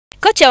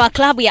Kocha wa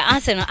klabu ya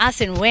Arsenal,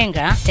 Arsene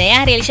Wenger,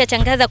 tayari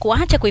alishatangaza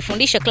kuacha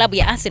kuifundisha klabu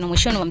ya Arsenal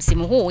mwishoni wa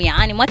msimu huu,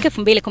 yaani mwaka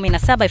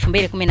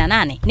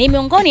 2017-2018. Ni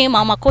miongoni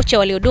mwa makocha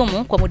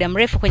waliodumu kwa muda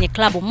mrefu kwenye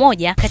klabu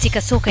moja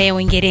katika soka ya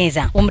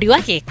Uingereza. Umri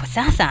wake kwa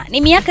sasa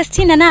ni miaka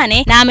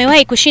 68 na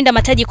amewahi kushinda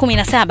mataji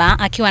 17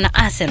 akiwa na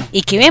Arsenal,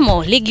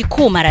 ikiwemo ligi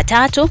kuu mara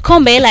 3,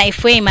 kombe la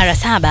FA mara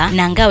 7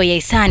 na ngao ya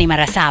hisani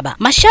mara 7.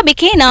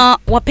 Mashabiki na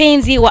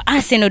wapenzi wa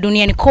Arsenal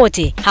duniani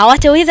kote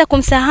hawataweza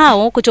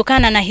kumsahau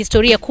kutokana na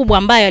historia kubwa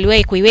ambayo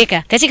aliwahi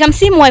kuiweka katika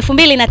msimu wa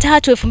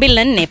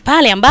 2003-2004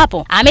 pale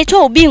ambapo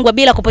ametoa ubingwa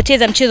bila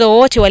kupoteza mchezo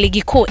wowote wa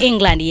ligi kuu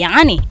England,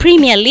 yaani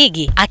Premier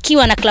League,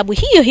 akiwa na klabu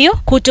hiyo hiyo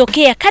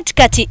kutokea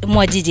katikati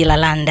mwa jiji la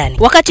London.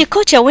 Wakati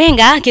kocha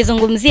Wenger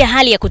akizungumzia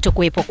hali ya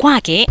kutokuwepo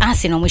kwake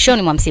Arsenal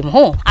mwishoni mwa msimu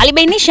huu,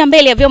 alibainisha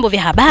mbele ya vyombo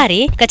vya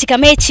habari katika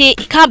mechi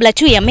kabla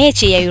tu ya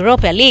mechi ya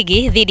Europa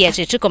League dhidi ya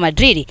Atletico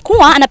Madrid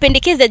kuwa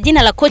anapendekeza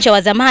jina la kocha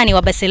wa zamani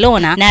wa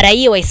Barcelona na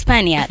raia wa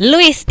Hispania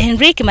Luis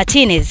Enrique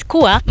Martinez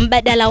kuwa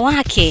mbadala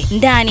wake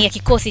ndani ya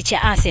kikosi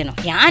cha Arsenal.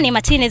 Yaani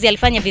Martinez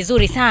alifanya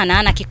vizuri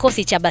sana na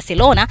kikosi cha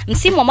Barcelona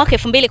msimu wa mwaka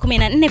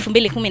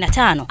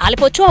 2014-2015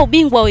 alipotoa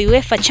ubingwa wa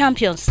UEFA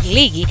Champions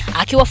League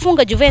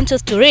akiwafunga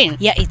Juventus Turin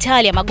ya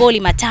Italia magoli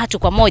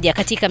 3-1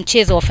 katika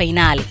mchezo wa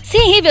fainali. Si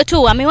hivyo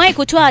tu, amewahi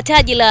kutoa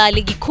taji la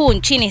ligi kuu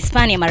nchini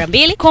Hispania mara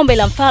 2, kombe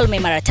la mfalme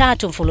mara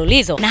 3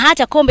 mfululizo na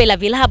hata kombe la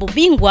vilabu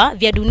bingwa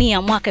vya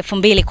dunia mwaka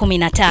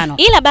 2015.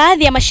 Ila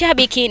baadhi ya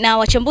mashabiki na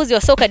wachambuzi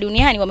wa soka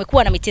duniani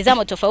wamekuwa na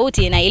mitazamo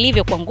tofauti na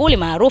ilivyo kwa nguli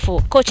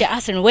maarufu kocha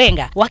Arsene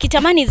Wenger,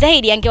 wakitamani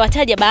zaidi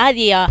angewataja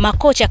baadhi ya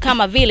makocha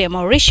kama vile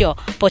Mauricio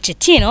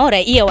Pochettino,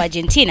 raia wa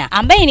Argentina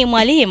ambaye ni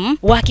mwalimu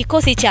wa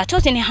kikosi cha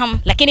Tottenham,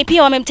 lakini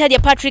pia wamemtaja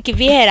Patrick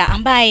Vieira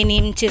ambaye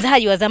ni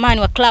mchezaji wa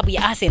zamani wa klabu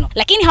ya Arsenal,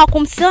 lakini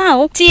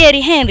hawakumsahau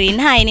Thierry Henry,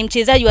 naye ni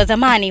mchezaji wa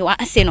zamani wa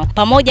Arsenal,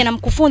 pamoja na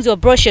mkufunzi wa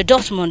Borussia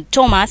Dortmund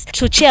Thomas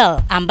Tuchel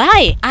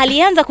ambaye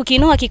alianza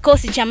kukinoa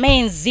kikosi cha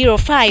Mainz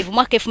 05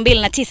 mwaka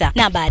 2009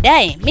 na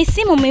baadaye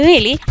misimu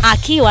miwili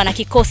akiwa na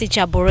kikosi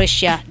cha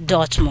Borussia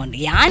Dortmund,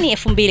 yaani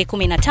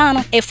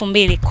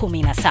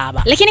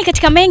 2015-2017. Lakini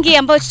katika mengi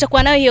ambayo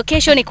tutakuwa nayo hiyo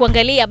kesho ni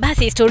kuangalia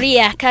basi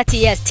historia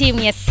kati ya timu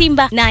ya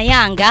Simba na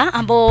Yanga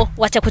ambao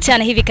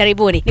watakutana hivi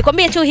karibuni.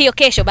 Nikwambie tu hiyo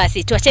kesho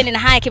basi. Tuachane na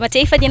haya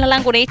kimataifa. Jina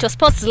langu naitwa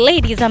Sports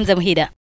Lady Zam Zam Hida.